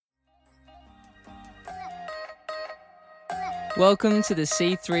Welcome to the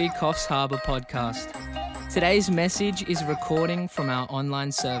C3 Coffs Harbour podcast. Today's message is a recording from our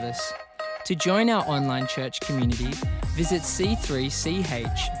online service. To join our online church community, visit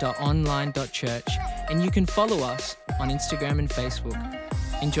c3ch.online.church and you can follow us on Instagram and Facebook.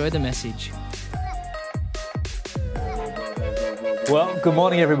 Enjoy the message. Well, good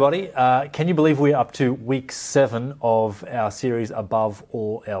morning, everybody. Can you believe we're up to week 7 of our series, Above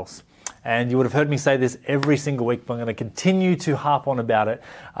All Else? And you would have heard me say this every single week, but I'm going to continue to harp on about it.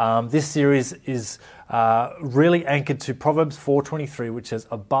 This series is really anchored to Proverbs 4:23, which says,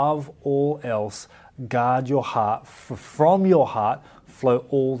 above all else, guard your heart, for from your heart flow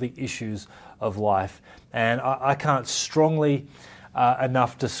all the issues of life. And I can't strongly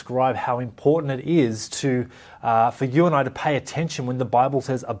enough describe how important it is to for you and I to pay attention when the Bible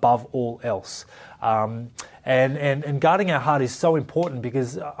says above all else. And guarding our heart is so important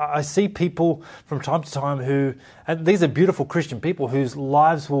because I see people from time to time who, and these are beautiful Christian people whose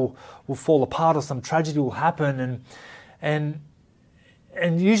lives will fall apart or some tragedy will happen, and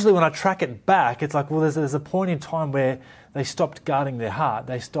usually when I track it back, it's like, well, there's a point in time where they stopped guarding their heart.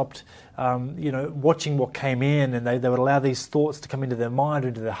 They stopped, watching what came in, and they would allow these thoughts to come into their mind,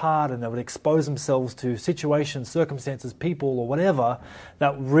 into their heart, and they would expose themselves to situations, circumstances, people, or whatever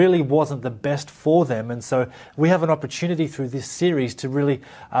that really wasn't the best for them. And so we have an opportunity through this series to really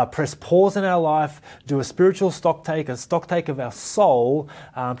press pause in our life, do a spiritual stock take of our soul,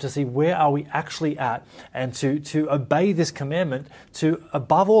 to see where are we actually at, and to obey this commandment to,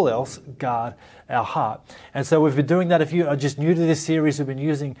 above all else, guard our heart. And so we've been doing that. If you are just new to this series, we've been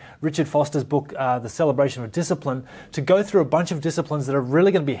using Richard Foster's book, The Celebration of Discipline, to go through a bunch of disciplines that are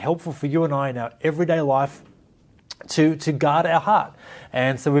really going to be helpful for you and I in our everyday life to guard our heart.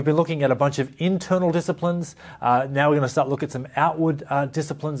 And so we've been looking at a bunch of internal disciplines. Now we're going to start looking at some outward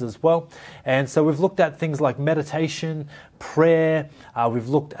disciplines as well. And so we've looked at things like meditation, prayer. We've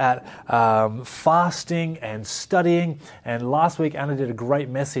looked at fasting and studying. And last week, Anna did a great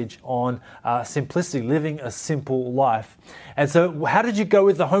message on simplicity, living a simple life. And so how did you go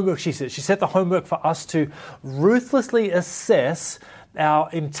with the homework, she said? She set the homework for us to ruthlessly assess our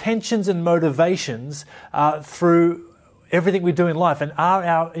intentions and motivations through everything we do in life. And are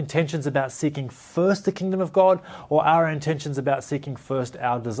our intentions about seeking first the kingdom of God, or are our intentions about seeking first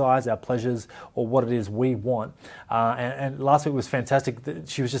our desires, our pleasures, or what it is we want? And last week was fantastic.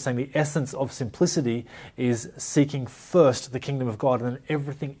 She was just saying the essence of simplicity is seeking first the kingdom of God, and then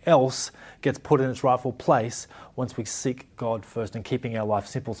everything else gets put in its rightful place once we seek God first and keeping our life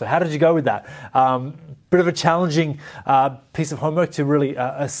simple. So how did you go with that? Bit of a challenging piece of homework to really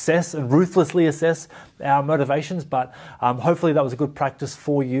assess and ruthlessly assess our motivations, but hopefully that was a good practice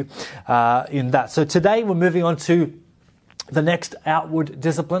for you in that. So today we're moving on to the next outward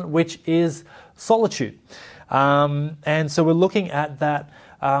discipline, which is solitude. And so we're looking at that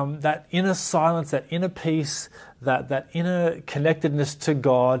inner silence, that inner peace, that inner connectedness to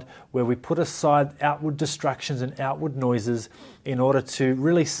God, where we put aside outward distractions and outward noises in order to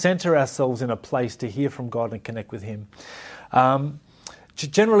really center ourselves in a place to hear from God and connect with Him.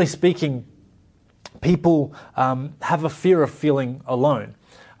 Generally speaking, people have a fear of feeling alone.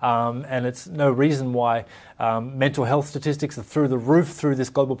 And it's no reason why mental health statistics are through the roof through this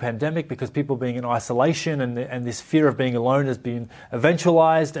global pandemic, because people being in isolation and this fear of being alone has been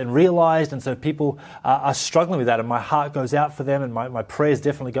eventualized and realized. And so people are struggling with that. And my heart goes out for them, and my prayers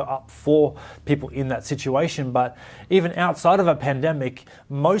definitely go up for people in that situation. But even outside of a pandemic,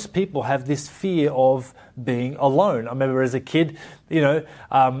 most people have this fear of being alone. I remember as a kid,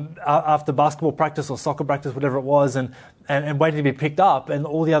 after basketball practice or soccer practice, whatever it was, and waiting to be picked up, and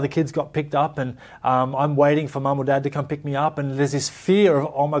all the other kids got picked up, and I'm waiting for mum or dad to come pick me up, and there's this fear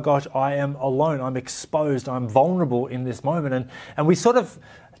of, oh my gosh, I am alone, I'm exposed, I'm vulnerable in this moment, and we sort of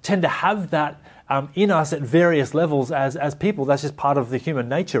tend to have that in us at various levels as people. That's just part of the human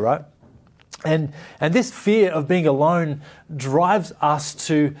nature, right? And this fear of being alone drives us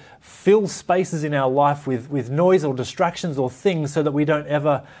to fill spaces in our life with noise or distractions or things, so that we don't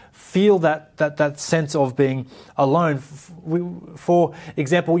ever feel that sense of being alone. For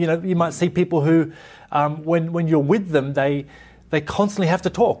example, you might see people who, when you're with them, they constantly have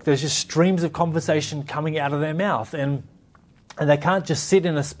to talk. There's just streams of conversation coming out of their mouth, and they can't just sit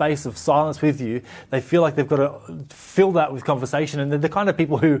in a space of silence with you. They feel like they've got to fill that with conversation. And they're the kind of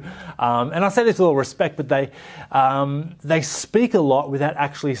people who, and I say this with all respect, but they speak a lot without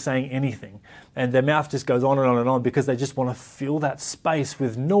actually saying anything. And their mouth just goes on and on and on, because they just want to fill that space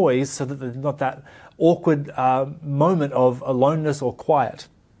with noise, so that there's not that awkward moment of aloneness or quiet.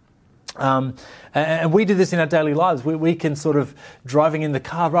 And we do this in our daily lives. We can sort of, driving in the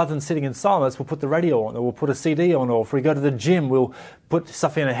car, rather than sitting in silence, we'll put the radio on, or we'll put a CD on, or if we go to the gym, we'll put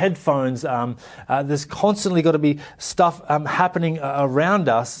stuff in our headphones. There's constantly got to be stuff happening around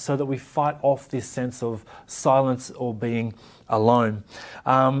us so that we fight off this sense of silence or being alone.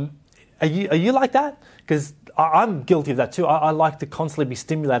 Are you like that? Because I'm guilty of that too. I like to constantly be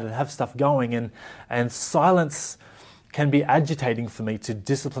stimulated and have stuff going, and silence can be agitating for me to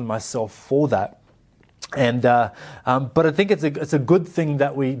discipline myself for that. And but I think it's a good thing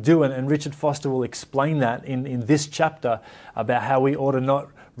that we do, and Richard Foster will explain that in this chapter about how we ought to not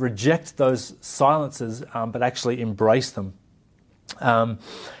reject those silences, but actually embrace them.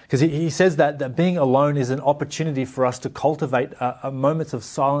 Because he says that being alone is an opportunity for us to cultivate moments of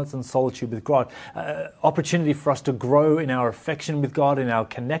silence and solitude with God, opportunity for us to grow in our affection with God, in our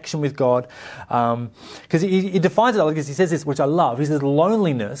connection with God. Because he defines it like this. He says this, which I love. He says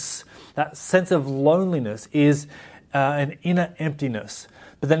loneliness, that sense of loneliness, is an inner emptiness.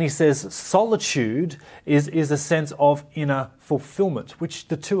 But then he says solitude is a sense of inner fulfillment, which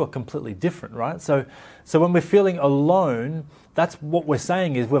the two are completely different, right? So when we're feeling alone, that's what we're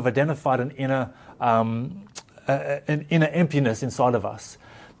saying is we've identified an inner emptiness inside of us.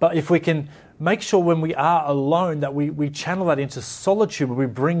 But if we can make sure when we are alone that we channel that into solitude, where we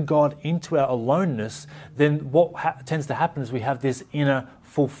bring God into our aloneness, then what tends to happen is we have this inner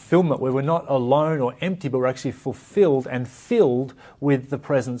fulfillment where we're not alone or empty, but we're actually fulfilled and filled with the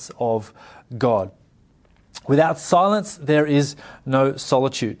presence of God. Without silence, there is no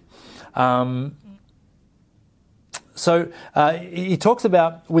solitude. So he talks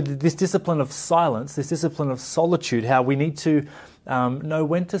about, with this discipline of silence, this discipline of solitude, how we need to know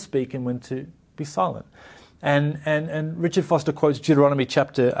when to speak and when to be silent. And Richard Foster quotes Ecclesiastes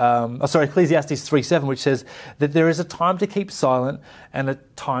 3:7, which says that there is a time to keep silent and a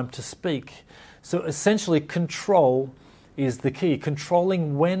time to speak. So essentially, control is the key.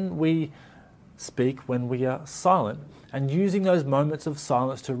 Controlling when we speak, when we are silent, and using those moments of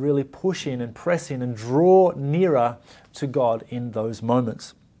silence to really push in and press in and draw nearer to God in those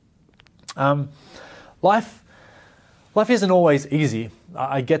moments. Life isn't always easy.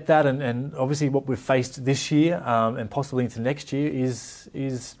 I get that, and obviously what we've faced this year and possibly into next year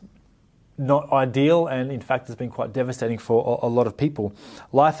is not ideal, and in fact has been quite devastating for a lot of people.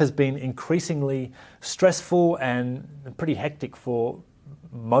 Life has been increasingly stressful and pretty hectic for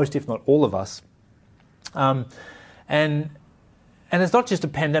most, if not all of us. And it's not just a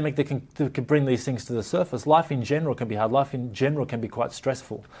pandemic that can bring these things to the surface. Life in general can be hard. Life in general can be quite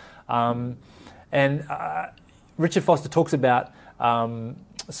stressful. Richard Foster talks about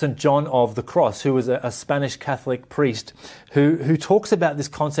St. John of the Cross, who was a Spanish Catholic priest, who talks about this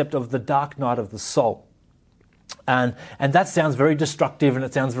concept of the dark night of the soul. And that sounds very destructive, and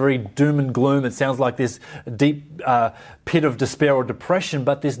it sounds very doom and gloom. It sounds like this deep pit of despair or depression.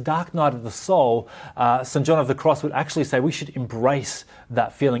 But this dark night of the soul, St. John of the Cross would actually say we should embrace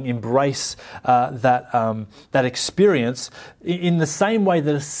that feeling, embrace that experience in the same way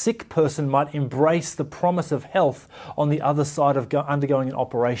that a sick person might embrace the promise of health on the other side of undergoing an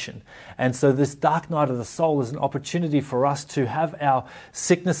operation. And so this dark night of the soul is an opportunity for us to have our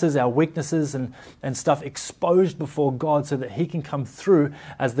sicknesses, our weaknesses and stuff exposed before God so that He can come through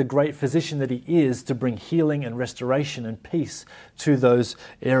as the great physician that He is to bring healing and restoration and peace to those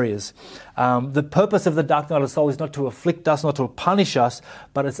areas. The purpose of the dark night of the soul is not to afflict us, not to punish us,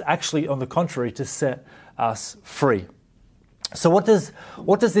 but it's actually, on the contrary, to set us free. So what does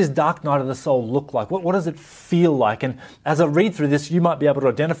this dark night of the soul look like? What does it feel like? And as I read through this, you might be able to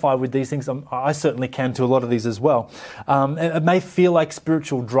identify with these things. I certainly can to a lot of these as well. It may feel like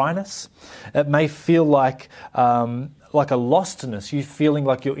spiritual dryness. It may feel like a lostness. You feeling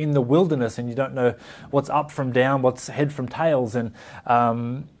like you're in the wilderness and you don't know what's up from down, what's head from tails, and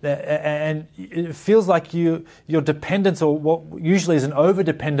it feels like your dependence, or what usually is an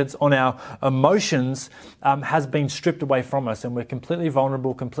over-dependence on our emotions, has been stripped away from us, and we're completely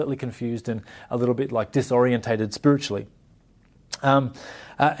vulnerable, completely confused, and a little bit like disorientated spiritually.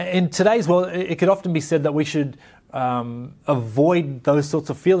 In today's world, it could often be said that we should avoid those sorts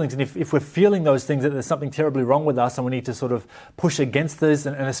of feelings, and if we're feeling those things, that there's something terribly wrong with us and we need to sort of push against this,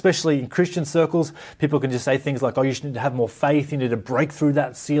 and especially in Christian circles, people can just say things like, oh, you need to have more faith, you need to break through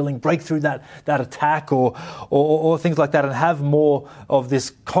that ceiling, break through that attack, or things like that, and have more of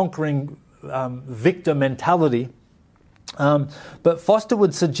this conquering victor mentality. But Foster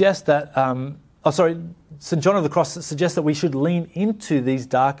would suggest that St. John of the Cross suggests that we should lean into these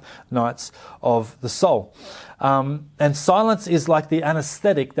dark nights of the soul. And silence is like the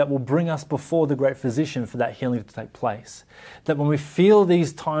anesthetic that will bring us before the great physician for that healing to take place. That when we feel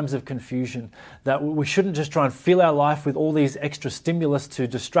these times of confusion, that we shouldn't just try and fill our life with all these extra stimulus to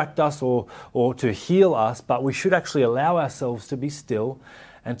distract us or to heal us, but we should actually allow ourselves to be still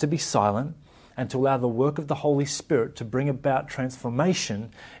and to be silent and to allow the work of the Holy Spirit to bring about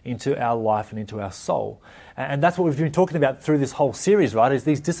transformation into our life and into our soul. And that's what we've been talking about through this whole series, right? Is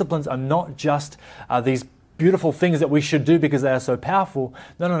these disciplines are not just these beautiful things that we should do because they are so powerful.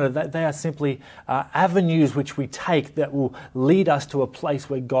 No. They are simply avenues which we take that will lead us to a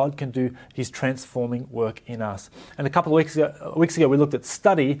place where God can do His transforming work in us. And a couple of weeks ago, we looked at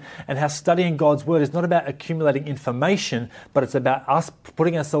study and how studying God's Word is not about accumulating information, but it's about us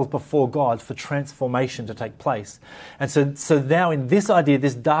putting ourselves before God for transformation to take place. And so now in this idea,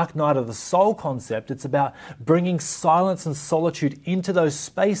 this dark night of the soul concept, it's about bringing silence and solitude into those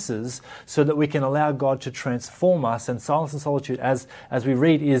spaces so that we can allow God to transform us. And silence and solitude, as we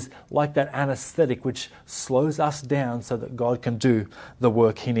read, is like that anesthetic which slows us down so that God can do the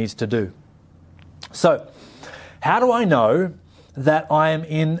work He needs to do. So, how do I know that I am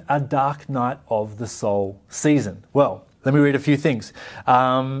in a dark night of the soul season? Well, let me read a few things.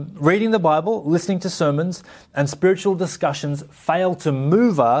 Reading the Bible, listening to sermons, and spiritual discussions fail to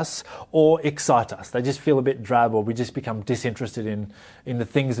move us or excite us. They just feel a bit drab, or we just become disinterested in the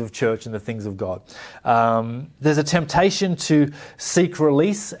things of church and the things of God. There's a temptation to seek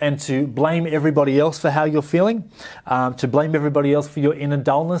release and to blame everybody else for how you're feeling, to blame everybody else for your inner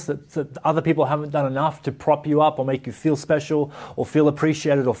dullness, that other people haven't done enough to prop you up or make you feel special or feel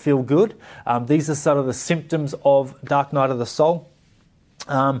appreciated or feel good. These are sort of the symptoms of dark night of the soul.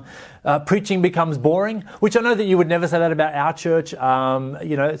 Preaching becomes boring, which I know that you would never say that about our church,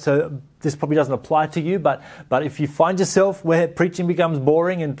 so this probably doesn't apply to you, but if you find yourself where preaching becomes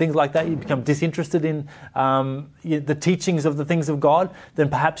boring and things like that, you become disinterested in the teachings of the things of God, then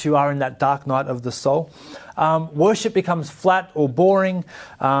perhaps you are in that dark night of the soul. Worship becomes flat or boring.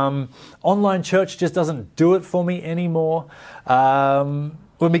 Online church just doesn't do it for me anymore.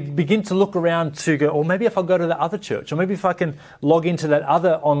 When we begin to look around to go, or maybe if I go to that other church, or maybe if I can log into that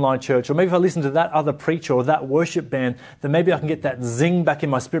other online church, or maybe if I listen to that other preacher or that worship band, then maybe I can get that zing back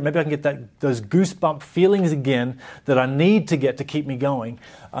in my spirit. Maybe I can get those goosebump feelings again that I need to get to keep me going.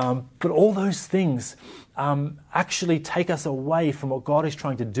 But all those things actually take us away from what God is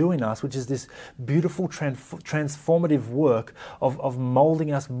trying to do in us, which is this beautiful transformative work of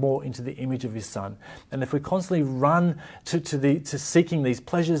molding us more into the image of His Son. And if we constantly run to seeking these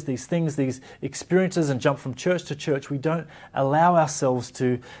pleasures, these things, these experiences, and jump from church to church, we don't allow ourselves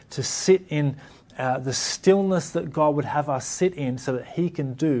to sit in the stillness that God would have us sit in so that He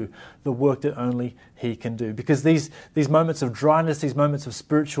can do the work that only He can do. Because these moments of dryness, these moments of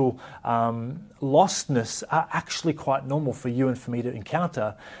spiritual lostness are actually quite normal for you and for me to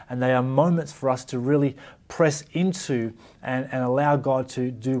encounter, and they are moments for us to really press into and allow God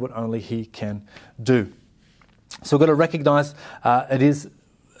to do what only He can do. So we've got to recognize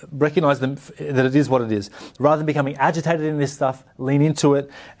them, that it is what it is. Rather than becoming agitated in this stuff, lean into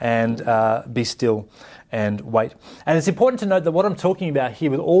it and be still and wait. And it's important to note that what I'm talking about here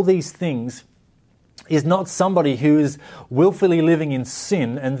with all these things is not somebody who is willfully living in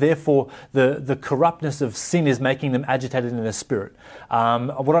sin, and therefore the corruptness of sin is making them agitated in their spirit.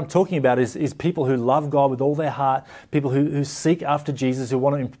 What I'm talking about is people who love God with all their heart, people who seek after Jesus, who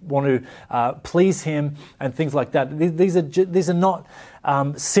want to please Him, and things like that. These are not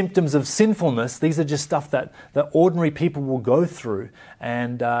symptoms of sinfulness. These are just stuff that ordinary people will go through,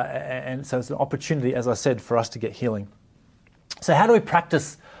 and so it's an opportunity, as I said, for us to get healing. So how do we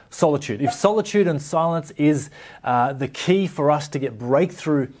practice solitude? If solitude and silence is the key for us to get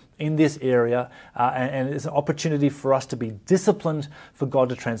breakthrough in this area, and it's an opportunity for us to be disciplined for God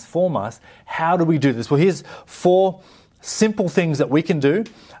to transform us, how do we do this? Well, here's 4 simple things that we can do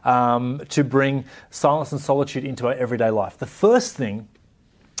to bring silence and solitude into our everyday life. The first thing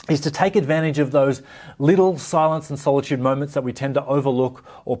is to take advantage of those little silence and solitude moments that we tend to overlook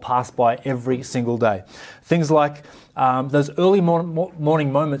or pass by every single day. Things like those early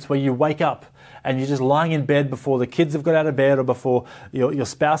morning moments where you wake up and you're just lying in bed before the kids have got out of bed, or before your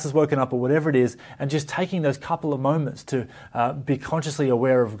spouse has woken up, or whatever it is, and just taking those couple of moments to be consciously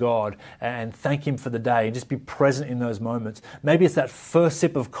aware of God and thank Him for the day, and just be present in those moments. Maybe it's that first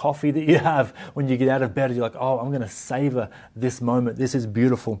sip of coffee that you have when you get out of bed, and you're like, oh, I'm going to savor this moment. This is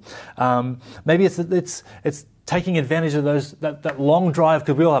beautiful. Maybe it's taking advantage of that long drive,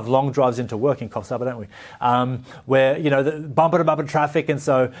 because we all have long drives into work in Coffs Harbour, don't we? Where, the bumper-to-bumper traffic, and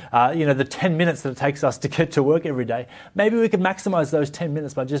so, the 10 minutes that it takes us to get to work every day, maybe we could maximise those 10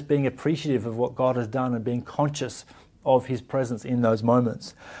 minutes by just being appreciative of what God has done and being conscious of his presence in those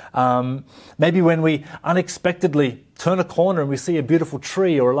moments. Maybe when we unexpectedly turn a corner and we see a beautiful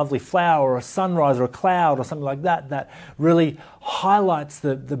tree or a lovely flower or a sunrise or a cloud or something like that, that really highlights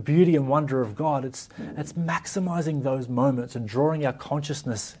the beauty and wonder of God. It's maximizing those moments and drawing our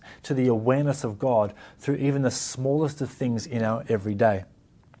consciousness to the awareness of God through even the smallest of things in our everyday.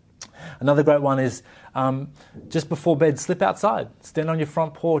 Another great one is just before bed, slip outside. Stand on your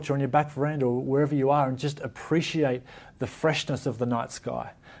front porch or on your back veranda or wherever you are and just appreciate the freshness of the night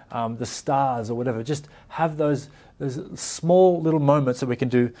sky, the stars or whatever. Just have those small little moments that we can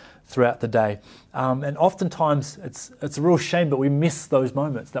do throughout the day. And oftentimes it's a real shame, but we miss those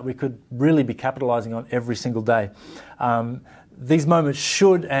moments that we could really be capitalizing on every single day. These moments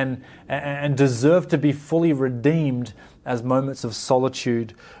should and deserve to be fully redeemed as moments of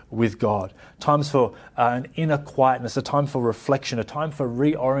solitude with God. Times for an inner quietness, a time for reflection, a time for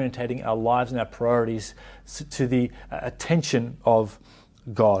reorientating our lives and our priorities to the attention of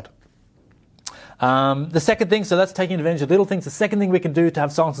God. The second thing, so that's taking advantage of little things. The second thing we can do to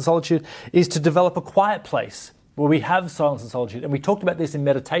have silence and solitude is to develop a quiet place where we have silence and solitude. And we talked about this in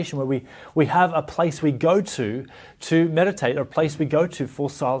meditation, where we have a place we go to meditate, or a place we go to for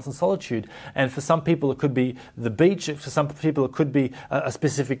silence and solitude. And for some people it could be the beach, for some people it could be a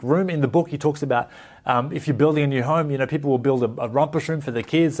specific room. In the book he talks about if you're building a new home, people will build a rumpus room for their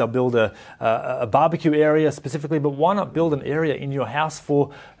kids, they'll build a barbecue area specifically, but why not build an area in your house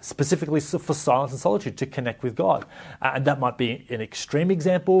specifically for silence and solitude, to connect with God? And that might be an extreme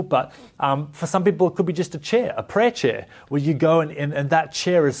example, but for some people it could be just a prayer chair, where you go and that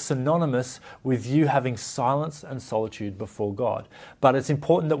chair is synonymous with you having silence and solitude before God. But it's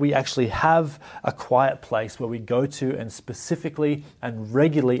important that we actually have a quiet place where we go to and specifically and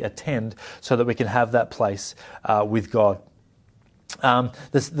regularly attend, so that we can have that place with God.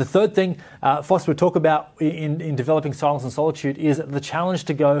 The third thing Foster would talk about in developing silence and solitude is the challenge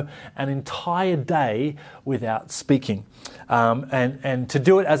to go an entire day without speaking, and to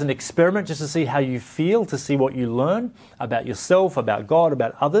do it as an experiment, just to see how you feel, to see what you learn about yourself, about God,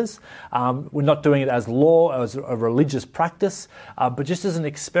 about others. We're not doing it as law, as a religious practice, but just as an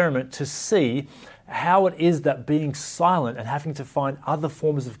experiment to see how it is that being silent and having to find other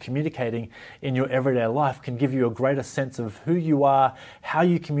forms of communicating in your everyday life can give you a greater sense of who you are, how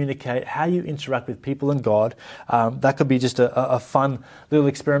you communicate, how you interact with people and God. That could be just a fun little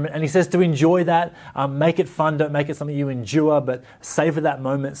experiment. And he says to enjoy that, make it fun, don't make it something you endure, but savor that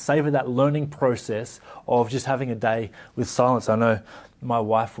moment, savor that learning process of just having a day with silence. I know my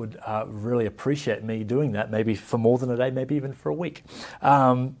wife would really appreciate me doing that, maybe for more than a day, maybe even for a week.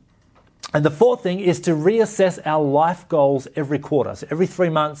 And the fourth thing is to reassess our life goals every quarter. So every 3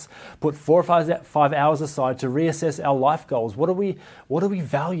 months, put 4 or 5 hours aside to reassess our life goals. What do we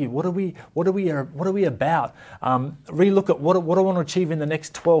value? What are we about? Relook at what do I want to achieve in the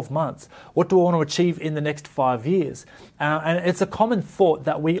next 12 months? What do I want to achieve in the next 5 years? And it's a common thought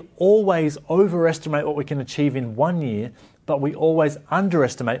that we always overestimate what we can achieve in 1 year, but we always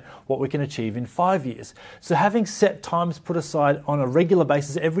underestimate what we can achieve in 5 years. So having set times put aside on a regular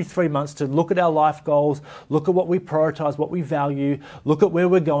basis every 3 months to look at our life goals, look at what we prioritize, what we value, look at where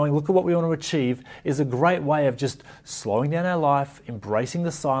we're going, look at what we want to achieve, is a great way of just slowing down our life, embracing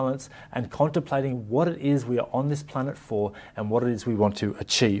the silence, and contemplating what it is we are on this planet for and what it is we want to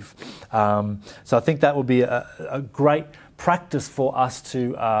achieve. So I think that would be a great practice for us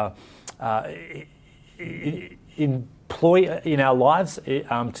to employ in our lives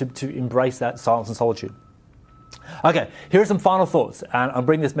to embrace that silence and solitude. Okay, here are some final thoughts, and I'll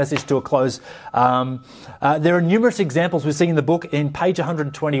bring this message to a close. There are numerous examples we see in the book in page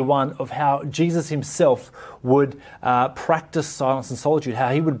 121 of how Jesus himself would practice silence and solitude,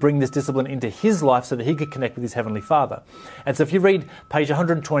 how he would bring this discipline into his life so that he could connect with his Heavenly Father. And so if you read page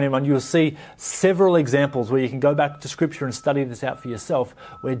 121, you'll see several examples where you can go back to Scripture and study this out for yourself,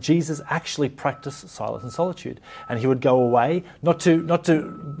 where Jesus actually practiced silence and solitude. And he would go away, not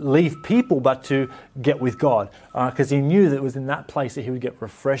to leave people, but to get with God, because he knew that it was in that place that he would get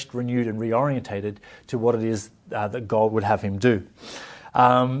refreshed, renewed, and reorientated to what it is that God would have him do.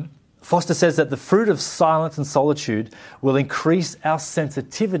 Foster says that the fruit of silence and solitude will increase our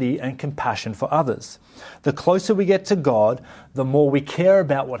sensitivity and compassion for others. The closer we get to God, the more we care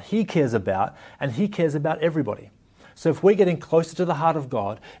about what he cares about, and he cares about everybody. So if we're getting closer to the heart of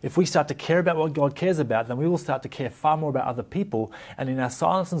God, if we start to care about what God cares about, then we will start to care far more about other people. And in our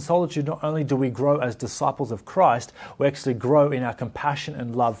silence and solitude, not only do we grow as disciples of Christ, we actually grow in our compassion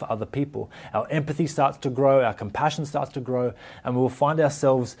and love for other people. Our empathy starts to grow, our compassion starts to grow, and we will find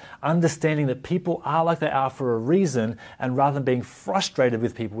ourselves understanding that people are like they are for a reason, and rather than being frustrated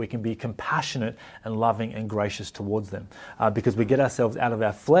with people, we can be compassionate and loving and gracious towards them, because we get ourselves out of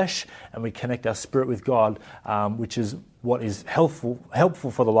our flesh and we connect our spirit with God, which is what is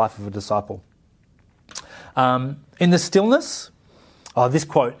helpful for the life of a disciple. In the stillness, this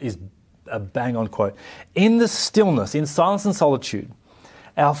quote is a bang-on quote. In the stillness, in silence and solitude,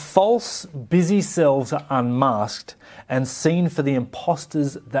 our false, busy selves are unmasked and seen for the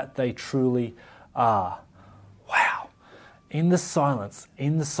imposters that they truly are. Wow. In the silence,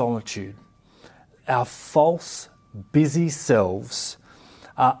 in the solitude, our false, busy selves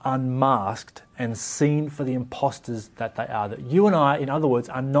are unmasked and seen for the imposters that they are. That you and I, in other words,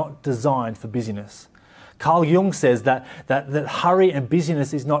 are not designed for busyness. Carl Jung says that hurry and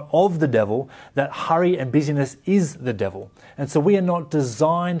busyness is not of the devil, that hurry and busyness is the devil. And so we are not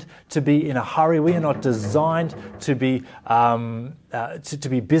designed to be in a hurry. We are not designed to be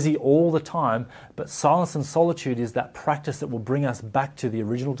busy all the time. But silence and solitude is that practice that will bring us back to the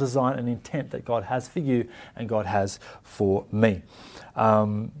original design and intent that God has for you and God has for me.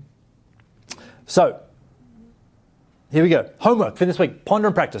 So, here we go. Homework for this week. Ponder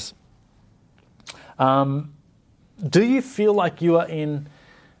and practice. Do you feel like you are in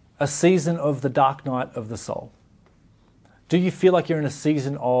a season of the dark night of the soul? Do you feel like you're in a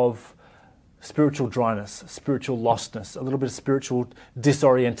season of spiritual dryness, spiritual lostness, a little bit of spiritual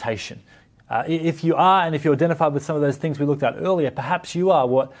disorientation? If you are, and if you identify with some of those things we looked at earlier, perhaps you are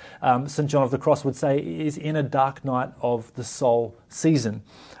what St. John of the Cross would say is in a dark night of the soul season.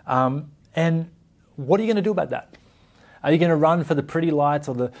 And what are you going to do about that? Are you going to run for the pretty lights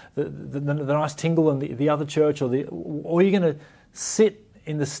or the nice tingle in the other church, or are you going to sit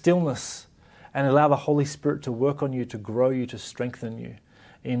in the stillness and allow the Holy Spirit to work on you, to grow you, to strengthen you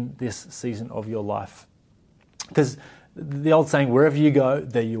in this season of your life? Because the old saying, wherever you go,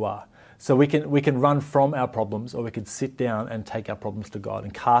 there you are. So we can run from our problems, or we can sit down and take our problems to God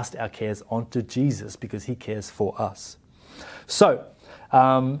and cast our cares onto Jesus because He cares for us. So,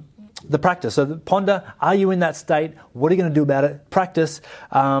 the practice. So ponder, are you in that state? What are you going to do about it? Practice.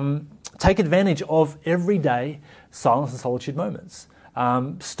 Take advantage of everyday silence and solitude moments.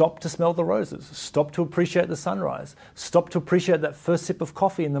 Stop to smell the roses. Stop to appreciate the sunrise. Stop to appreciate that first sip of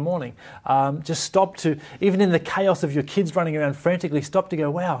coffee in the morning. Just stop to, even in the chaos of your kids running around frantically, stop to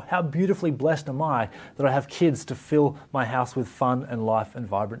go, wow, how beautifully blessed am I that I have kids to fill my house with fun and life and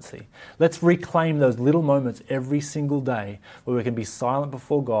vibrancy. Let's reclaim those little moments every single day where we can be silent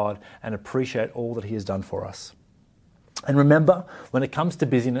before God and appreciate all that He has done for us. And remember, when it comes to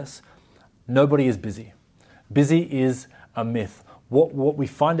busyness, nobody is busy. Busy is a myth. What we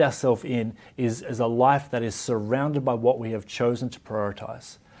find ourselves in is a life that is surrounded by what we have chosen to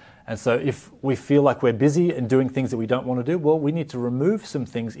prioritize. And so if we feel like we're busy and doing things that we don't want to do, well, we need to remove some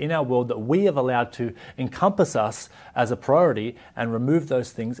things in our world that we have allowed to encompass us as a priority, and remove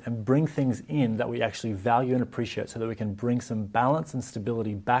those things and bring things in that we actually value and appreciate, so that we can bring some balance and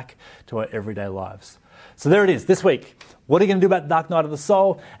stability back to our everyday lives. So there it is, this week. What are you going to do about the dark night of the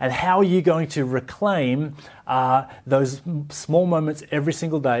soul, and how are you going to reclaim those small moments every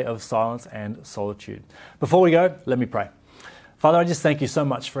single day of silence and solitude? Before we go, let me pray. Father, I just thank you so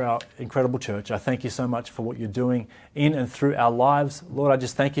much for our incredible church. I thank you so much for what you're doing in and through our lives. Lord, I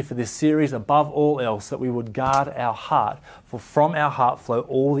just thank you for this series, above all else, that we would guard our heart, for from our heart flow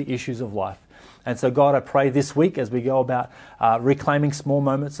all the issues of life. And so, God, I pray this week as we go about reclaiming small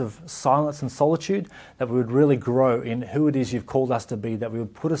moments of silence and solitude, that we would really grow in who it is you've called us to be, that we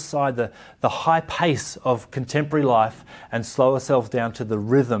would put aside the high pace of contemporary life and slow ourselves down to the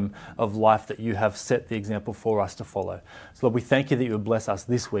rhythm of life that you have set the example for us to follow. So, Lord, we thank you that you would bless us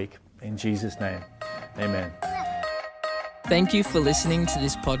this week. In Jesus' name, amen. Thank you for listening to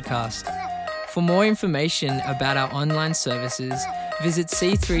this podcast. For more information about our online services, visit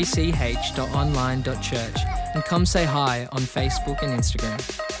c3ch.online.church and come say hi on Facebook and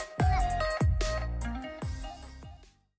Instagram.